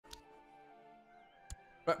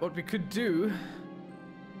But what we could do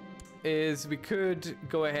is we could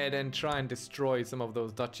go ahead and try and destroy some of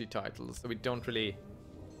those duchy titles so we don't really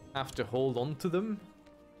have to hold on to them.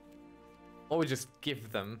 Or we just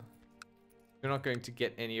give them. We're not going to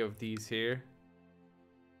get any of these here.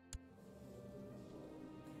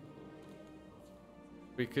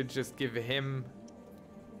 We could just give him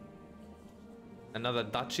another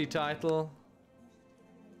duchy title.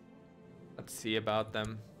 Let's see about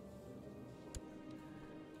them.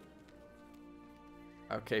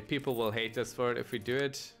 Okay, people will hate us for it if we do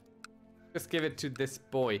it. Just give it to this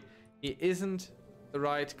boy. He isn't the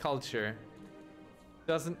right culture.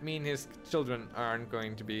 Doesn't mean his children aren't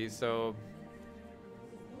going to be, so...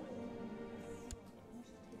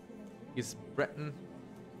 He's Breton.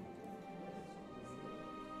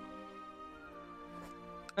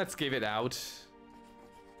 Let's give it out.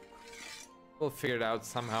 We'll figure it out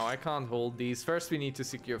somehow. I can't hold these. First we need to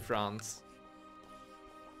secure France.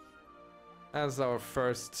 As our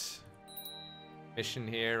first mission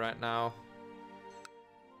here right now.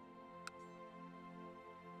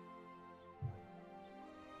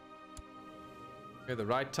 You're the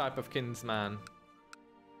right type of kinsman.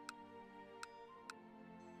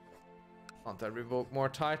 Can't I revoke more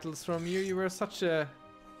titles from you? You were such a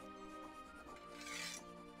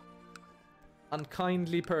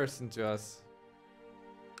unkindly person to us.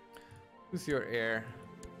 Who's your heir?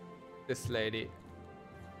 This lady.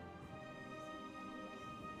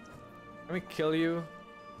 Can we kill you?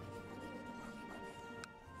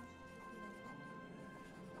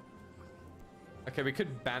 Okay, we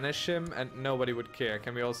could banish him and nobody would care.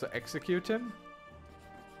 Can we also execute him?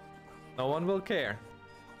 No one will care.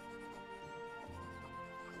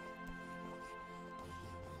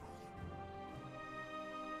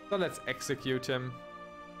 So let's execute him.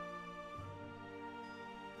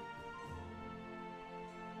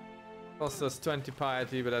 Cost us 20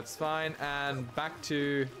 piety, but that's fine. And back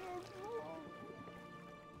to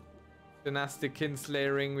dynastic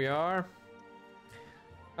kinslayering we are.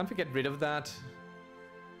 Can't we get rid of that?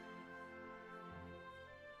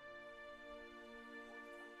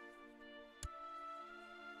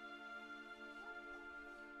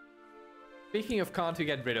 Speaking of can't we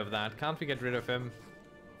get rid of that? Can't we get rid of him?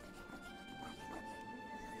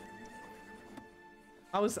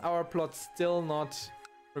 How is our plot still not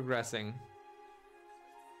progressing?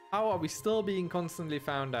 How are we still being constantly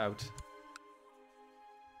found out?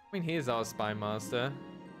 I mean, he is our spy master.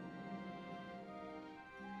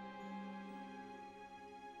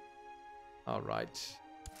 Alright.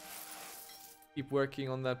 Keep working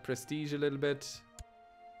on that prestige a little bit.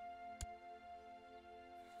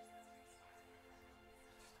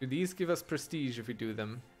 Do these give us prestige if we do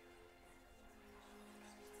them?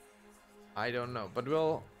 I don't know, but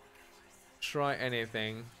we'll try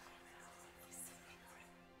anything.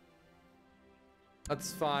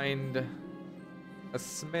 Let's find a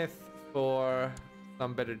smith for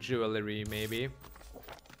some better jewelry, maybe.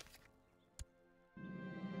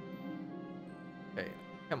 Okay,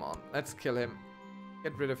 come on, let's kill him.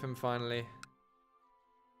 Get rid of him finally.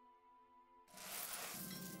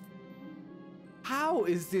 How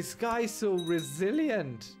is this guy so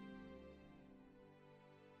resilient?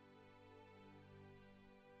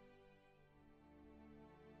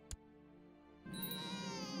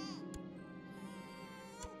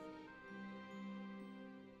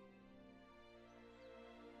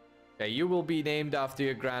 Okay, you will be named after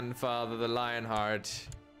your grandfather, the Lionheart,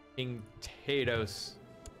 King Tewdos.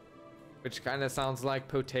 Which kind of sounds like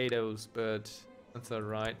potatoes, but that's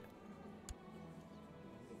alright.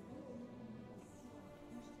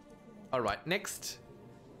 Alright, next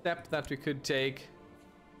step that we could take.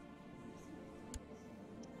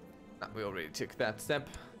 No, we already took that step.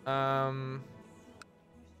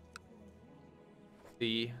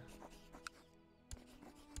 The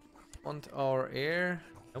want our heir?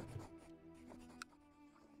 Nope.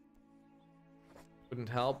 Wouldn't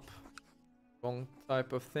help. Wrong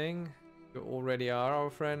type of thing. You already are our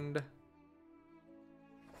friend.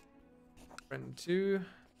 Friend 2.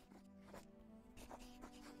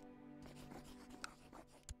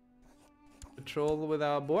 Patrol with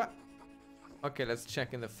our boy. Okay, let's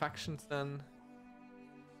check in the factions then.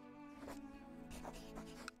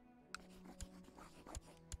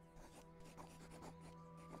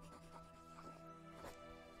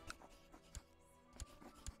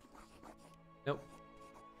 Nope.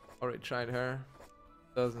 Already tried her.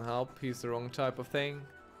 Doesn't help. He's the wrong type of thing.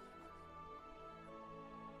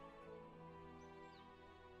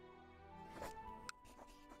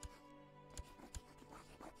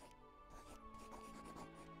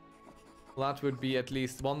 That would be at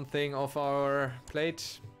least one thing off our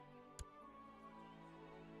plate.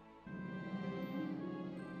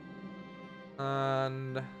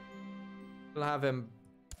 And we'll have him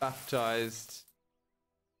baptized.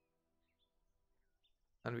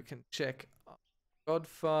 And we can check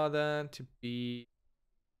Godfather to be...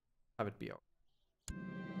 have it be out.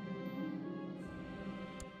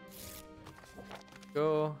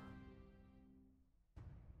 Go.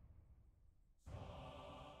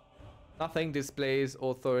 Nothing displays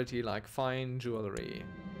authority like fine jewelry.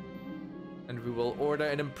 And we will order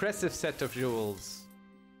an impressive set of jewels.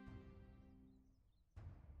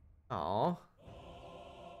 Aww.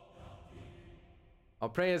 Our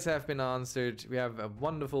prayers have been answered. We have a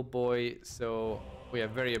wonderful boy, so we are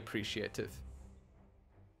very appreciative.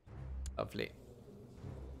 Lovely.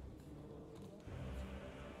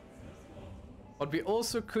 What we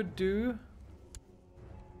also could do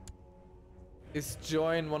is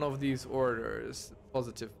join one of these orders,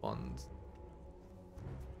 positive ones.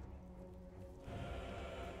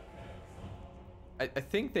 I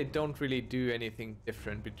think they don't really do anything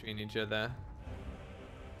different between each other.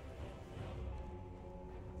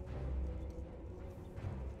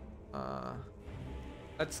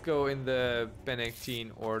 Let's go in the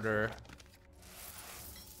Benedictine order.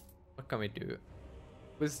 What can we do?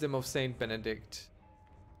 Wisdom of Saint Benedict.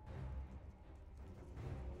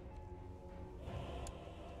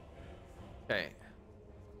 Okay.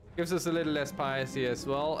 Gives us a little less piety as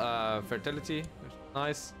well. Fertility, which is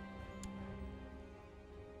nice.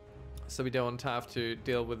 So we don't have to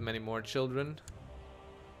deal with many more children.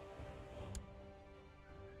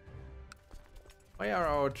 Why are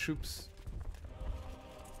our troops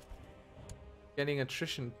getting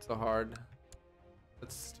attrition so hard?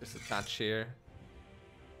 Let's just attach here.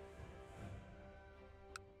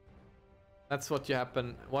 That's what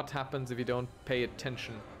happens if you don't pay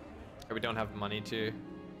attention. Or we don't have money to.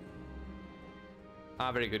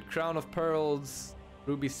 Ah, very good. Crown of Pearls,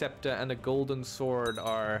 Ruby Scepter, and a Golden Sword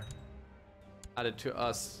are added to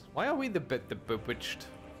us. Why are we the bewitched?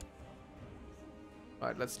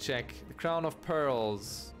 Right, let's check. The Crown of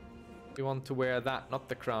Pearls. We want to wear that, not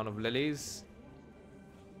the Crown of Lilies.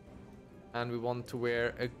 And we want to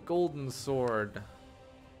wear a Golden Sword.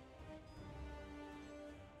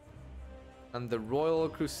 And the Royal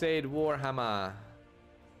Crusade Warhammer.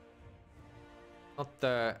 Not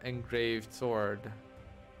the engraved sword.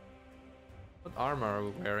 What armor are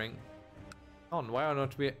we wearing?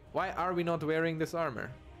 Why are we not wearing this armor?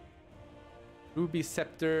 Ruby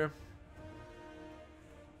Scepter.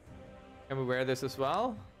 Can we wear this as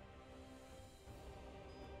well?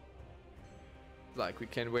 Like we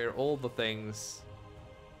can wear all the things.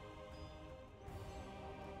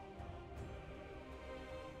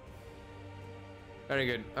 Very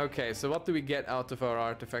good. Okay, so what do we get out of our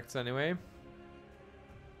artifacts anyway?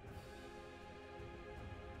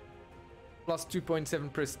 Plus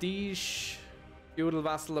 2.7 prestige. Feudal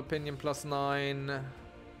vassal opinion plus 9.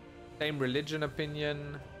 Same religion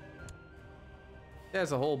opinion.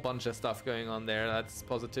 There's a whole bunch of stuff going on there. That's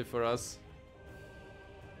positive for us.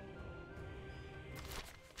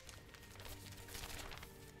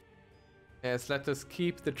 Yes, let us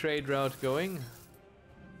keep the trade route going.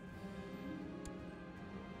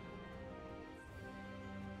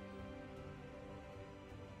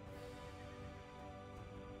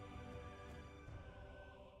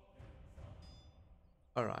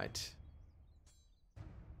 All right.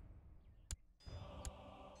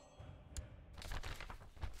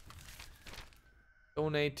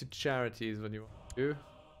 Donate to charities. What do you want to do?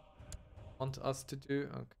 Want us to do?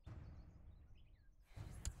 Okay.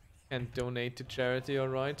 And donate to charity, all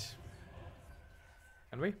right.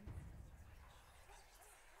 Can we?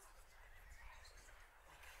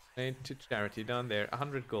 Donate to charity down there.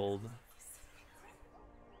 100 gold.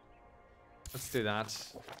 Let's do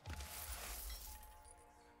that.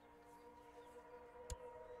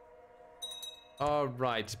 All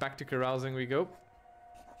right, back to carousing we go.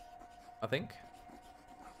 I think.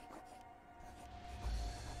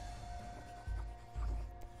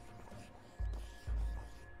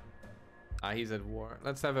 Ah, he's at war.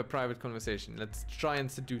 Let's have a private conversation. Let's try and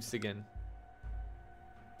seduce again.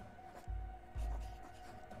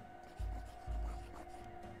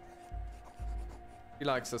 He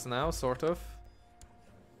likes us now, sort of.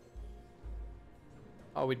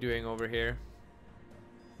 How are we doing over here?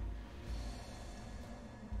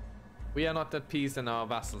 We are not at peace and our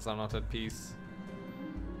vassals are not at peace.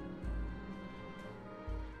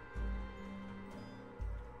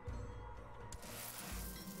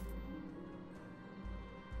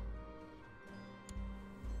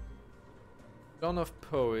 John of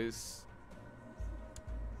Powys.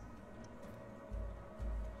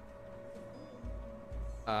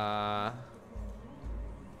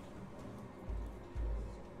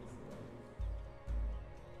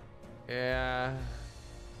 Yeah.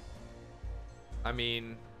 I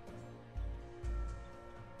mean,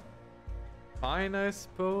 fine, I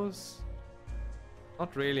suppose.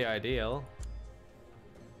 Not really ideal.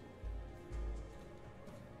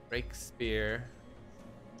 Break spear.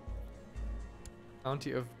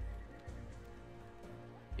 County of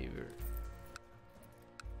Beaver.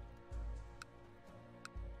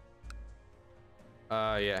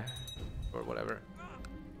 Yeah. Or whatever.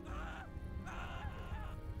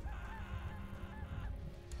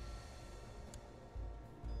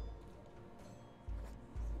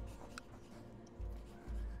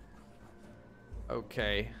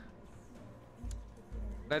 Okay.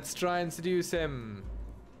 Let's try and seduce him.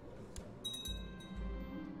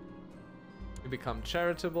 You become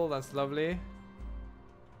charitable, that's lovely.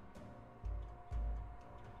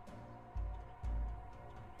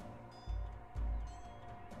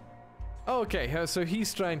 Okay, so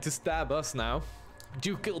he's trying to stab us now.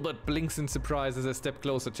 Duke Gilbert blinks in surprise as I step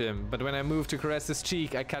closer to him, but when I move to caress his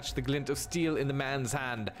cheek, I catch the glint of steel in the man's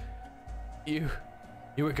hand.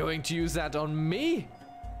 You were going to use that on me?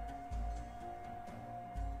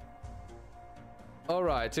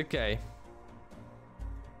 Alright, okay.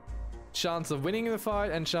 Chance of winning the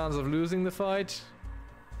fight and chance of losing the fight.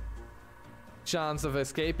 Chance of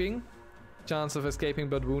escaping. Chance of escaping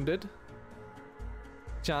but wounded.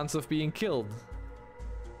 Chance of being killed.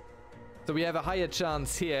 So we have a higher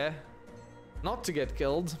chance here not to get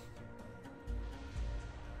killed.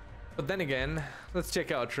 But then again, let's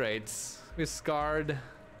check our traits. We're scarred.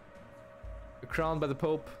 We're crowned by the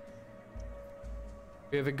Pope.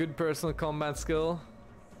 We have a good personal combat skill.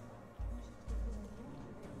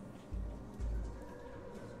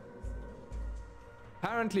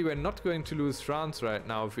 Apparently we're not going to lose France right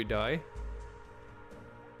now if we die.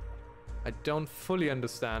 I don't fully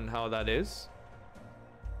understand how that is.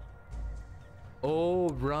 Oh,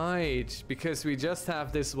 right. Because we just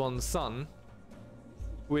have this one son,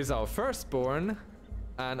 who is our firstborn.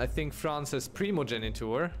 And I think France has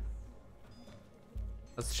primogeniture.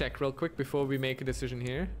 Let's check real quick before we make a decision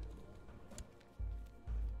here.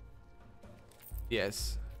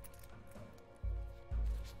 Yes.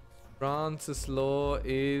 France's law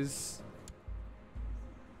is...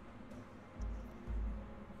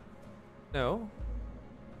 No.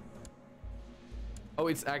 Oh,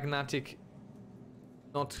 it's agnatic.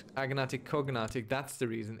 Not agnatic cognatic. That's the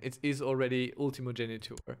reason. It is already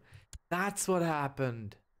ultimogeniture. That's what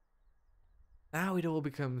happened. Now it all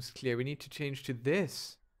becomes clear. We need to change to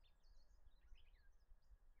this.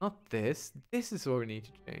 Not this. This is what we need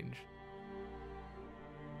to change.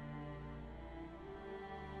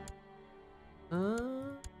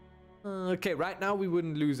 Okay, right now we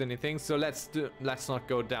wouldn't lose anything, so let's not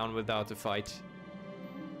go down without a fight.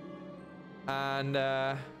 And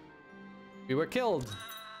we were killed.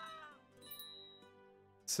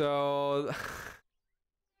 So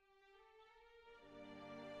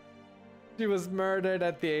she was murdered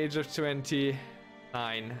at the age of 29.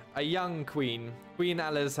 A young queen. Queen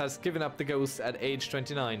Alice has given up the ghost at age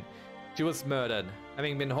 29. She was murdered.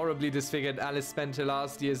 Having been horribly disfigured, Alice spent her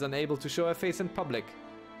last years unable to show her face in public.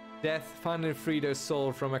 Death finally freed her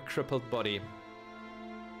soul from a crippled body.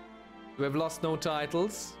 We have lost no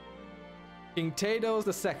titles. King Tewdos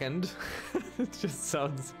II, it just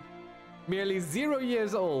sounds merely 0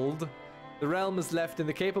 years old. The realm is left in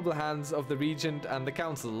the capable hands of the regent and the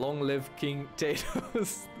council. Long live King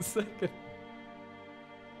Tewdos II.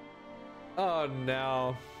 Oh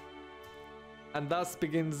no. And thus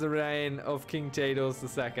begins the reign of King Tewdos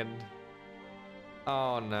II.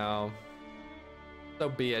 Oh no. So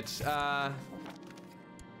be it.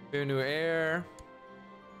 New heir.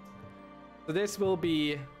 So this will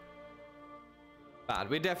be bad.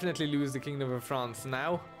 We definitely lose the Kingdom of France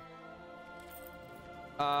now.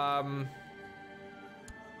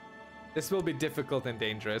 This will be difficult and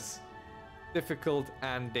dangerous. Difficult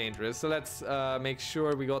and dangerous. So let's make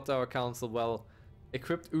sure we got our council well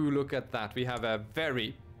equipped. Ooh, look at that. We have a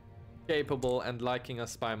very capable and liking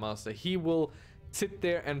us spy master. He will sit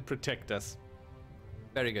there and protect us.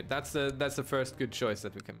 Very good. That's the first good choice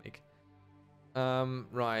that we can make.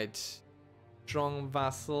 Right. Strong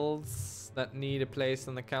vassals that need a place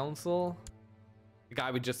on the council. The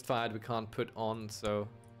guy we just fired we can't put on, so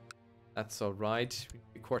that's alright.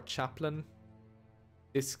 The court chaplain.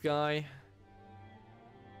 This guy.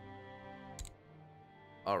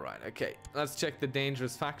 Alright, okay. Let's check the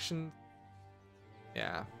dangerous faction.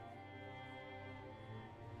 Yeah.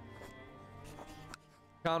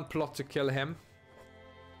 Can't plot to kill him.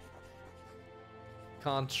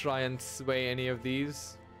 Can't try and sway any of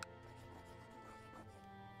these.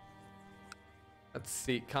 Let's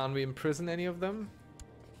see, can we imprison any of them?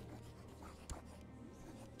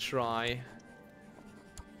 try.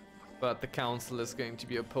 But the council is going to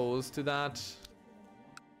be opposed to that.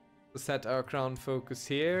 We'll set our crown focus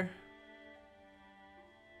here.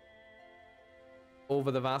 Over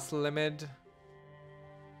the vassal limit.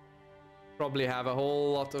 Probably have a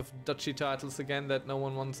whole lot of duchy titles again that no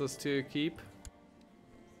one wants us to keep.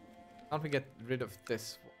 Can't we get rid of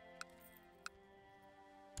this one?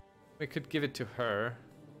 We could give it to her.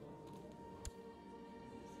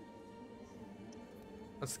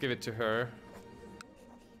 Let's give it to her.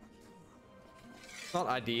 Not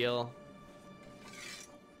ideal.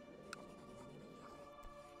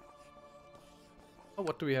 Oh,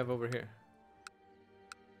 what do we have over here?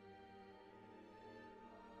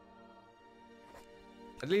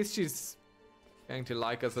 At least she's going to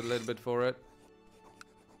like us a little bit for it.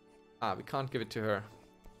 Ah, we can't give it to her.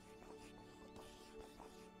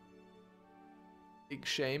 Big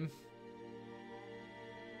shame.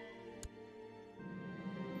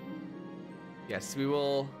 Yes, we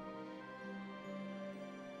will.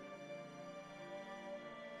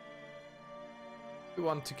 We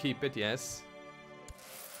want to keep it, yes.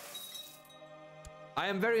 I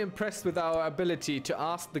am very impressed with our ability to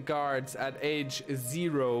ask the guards at age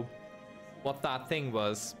 0 what that thing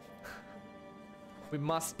was. We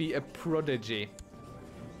must be a prodigy.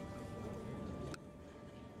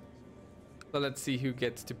 So let's see who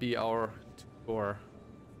gets to be our tutor.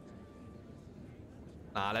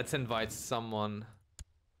 Nah, let's invite someone.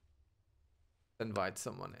 Invite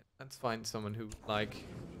someone in. Let's find someone who would like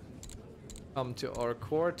come to our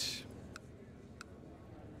court.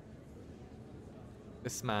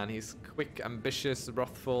 This man, he's quick, ambitious,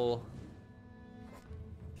 wrathful.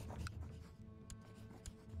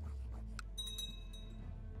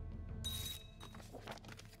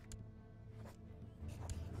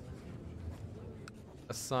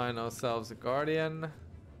 Assign ourselves a guardian.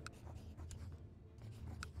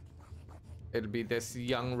 It'll be this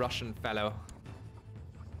young Russian fellow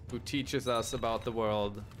who teaches us about the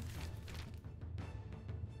world.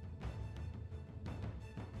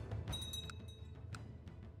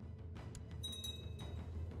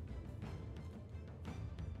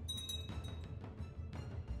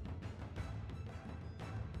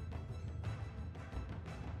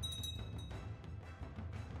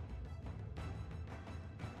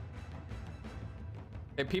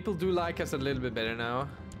 Okay, people do like us a little bit better now.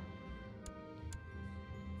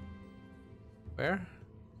 Where?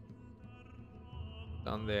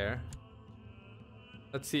 Down there.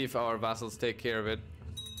 Let's see if our vassals take care of it.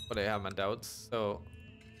 But I have my doubts. So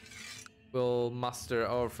we'll muster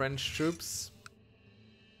our French troops.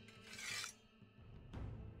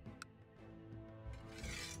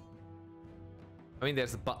 I mean,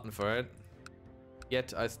 there's a button for it.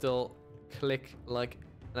 Yet I still click like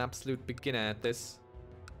an absolute beginner at this.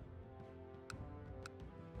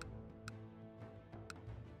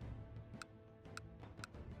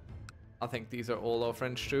 I think these are all our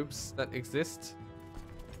French troops that exist.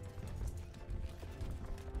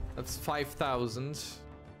 That's 5,000.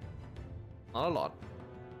 Not a lot.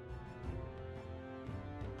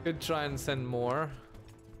 Could try and send more.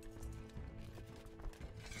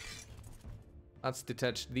 Let's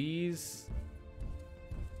detach these.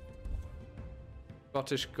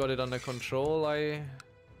 Scottish got it under control, I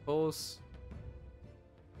suppose.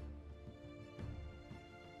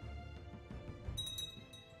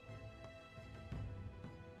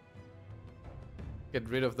 Get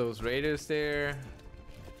rid of those raiders there,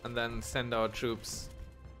 and then send our troops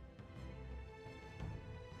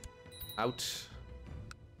out.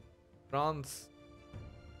 France.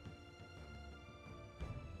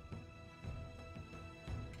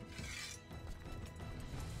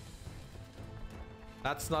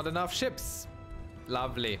 That's not enough ships.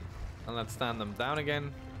 Lovely. And let's stand them down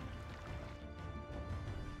again.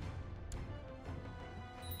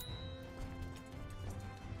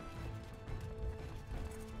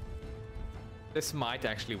 This might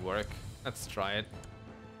actually work. Let's try it.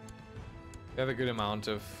 We have a good amount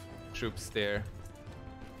of troops there.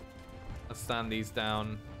 Let's stand these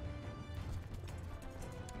down.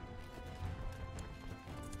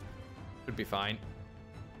 Should be fine.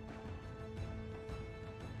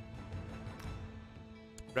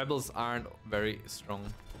 Rebels aren't very strong.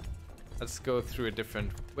 Let's go through a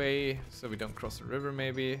different way so we don't cross the river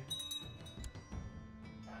maybe.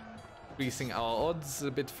 Increasing our odds a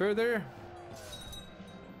bit further.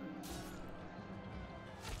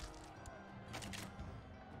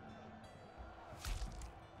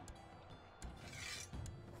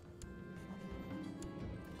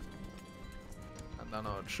 And then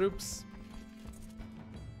our troops.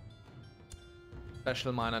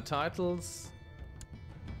 Special minor titles.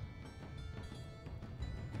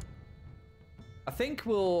 I think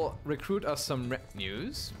we'll recruit us some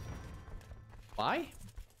retinues. Why?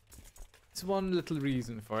 It's one little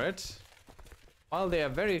reason for it. While they are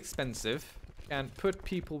very expensive, we can put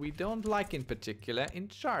people we don't like in particular in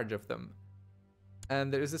charge of them.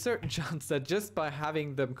 And there is a certain chance that just by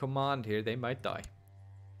having them command here, they might die.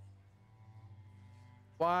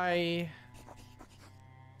 Why?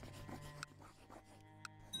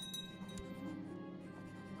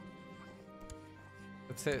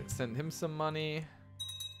 Let's send him some money.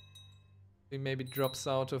 He maybe drops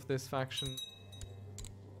out of this faction.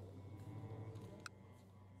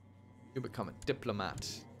 You become a diplomat.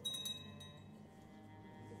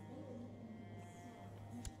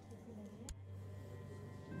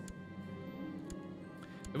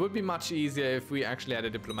 It would be much easier if we actually had a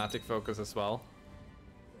diplomatic focus as well.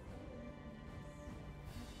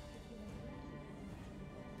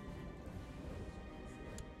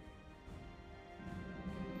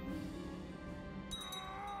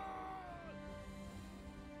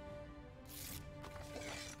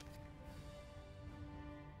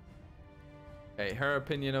 Okay, her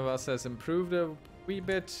opinion of us has improved a wee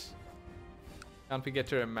bit. Can't we get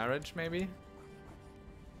her a marriage, maybe?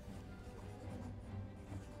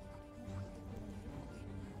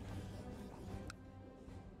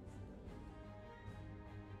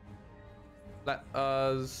 Let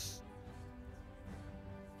us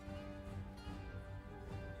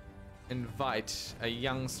invite a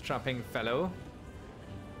young strapping fellow,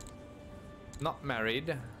 not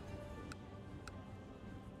married.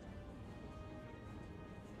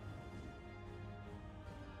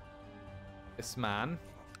 This man.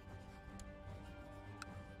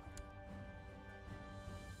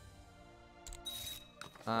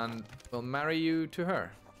 And we'll marry you to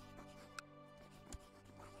her.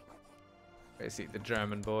 I see the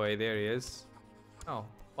German boy. There he is. Oh,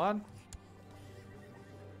 what?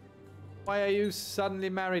 Why are you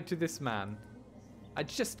suddenly married to this man? I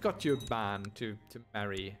just got you a man to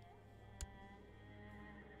marry.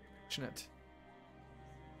 Fortunate.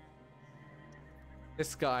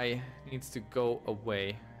 This guy needs to go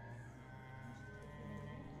away.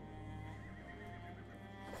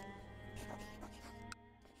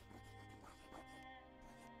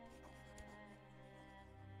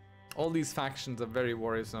 All these factions are very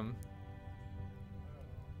worrisome.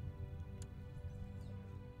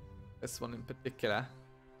 This one in particular.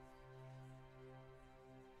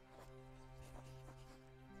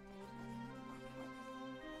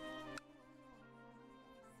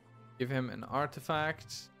 Give him an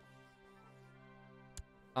artifact.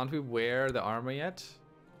 Can't we wear the armor yet?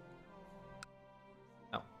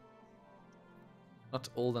 No. Not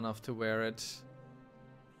old enough to wear it.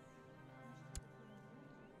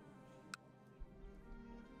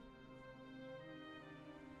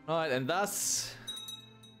 Alright, and thus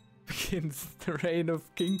begins the reign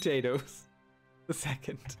of King Tewdos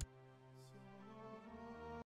II.